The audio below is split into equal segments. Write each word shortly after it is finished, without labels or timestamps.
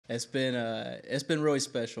It's been really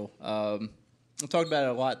special. I talked about it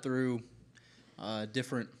a lot through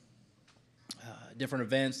different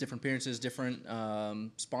events, different appearances, different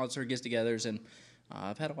sponsor get-togethers, and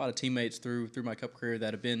I've had a lot of teammates through my Cup career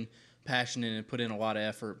that have been passionate and put in a lot of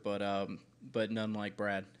effort, but none like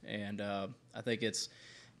Brad. And I think it's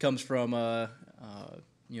comes from a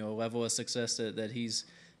level of success that he's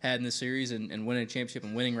had in this series and winning a championship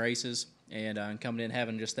and winning races. And coming in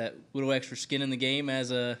having just that little extra skin in the game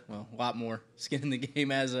a lot more skin in the game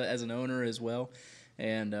as an owner as well,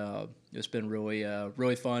 and it's been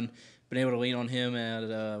really fun. Been able to lean on him at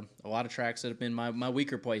a lot of tracks that have been my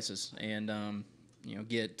weaker places, and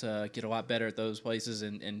get a lot better at those places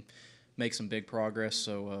and make some big progress.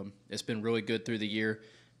 So it's been really good through the year.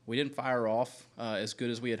 We didn't fire off as good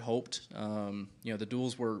as we had hoped. The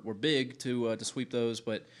duels were big to sweep those,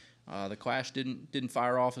 but the Clash didn't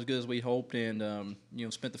fire off as good as we hoped, and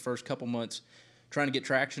spent the first couple months trying to get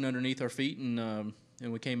traction underneath our feet, and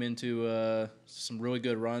we came into some really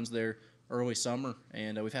good runs there early summer,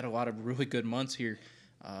 and we've had a lot of really good months here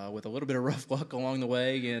with a little bit of rough luck along the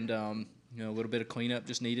way, and a little bit of cleanup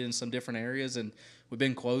just needed in some different areas, and we've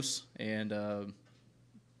been close, and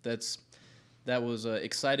that was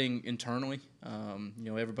exciting internally.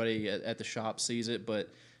 Everybody at the shop sees it, but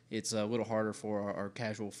it's a little harder for our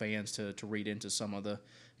casual fans to read into some of the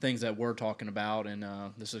things that we're talking about and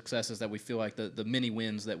the successes that we feel like the mini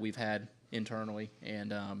wins that we've had internally.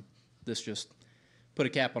 And this just put a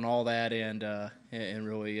cap on all that and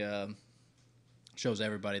really shows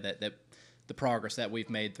everybody that the progress that we've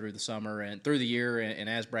made through the summer and through the year, and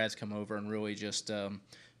as Brad's come over and really just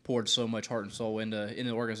poured so much heart and soul into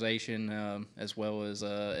the organization, as well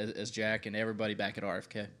as Jack and everybody back at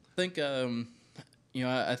RFK. I think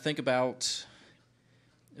I think about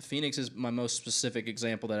Phoenix is my most specific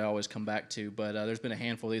example that I always come back to, but there's been a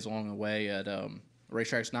handful of these along the way. At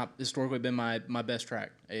racetrack's not historically been my best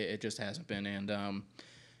track. It just hasn't been, and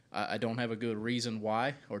I don't have a good reason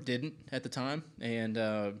why, or didn't at the time. And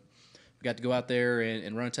we got to go out there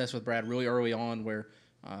and run a test with Brad really early on, where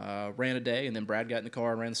ran a day, and then Brad got in the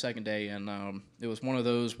car and ran the second day, and it was one of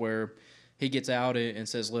those where he gets out and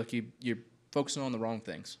says, "Look, you're focusing on the wrong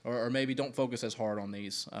things, or maybe don't focus as hard on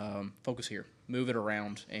these. Focus here, move it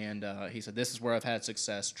around." And he said, "This is where I've had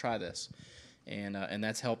success. Try this," and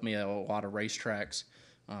that's helped me at a lot of racetracks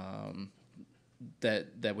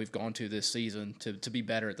that we've gone to this season to be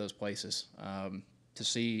better at those places. To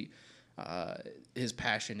see his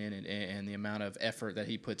passion in it and the amount of effort that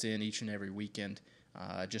he puts in each and every weekend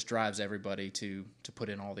just drives everybody to put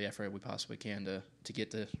in all the effort we possibly can to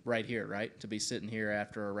get to right here, right? To be sitting here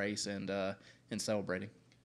after a race and celebrating.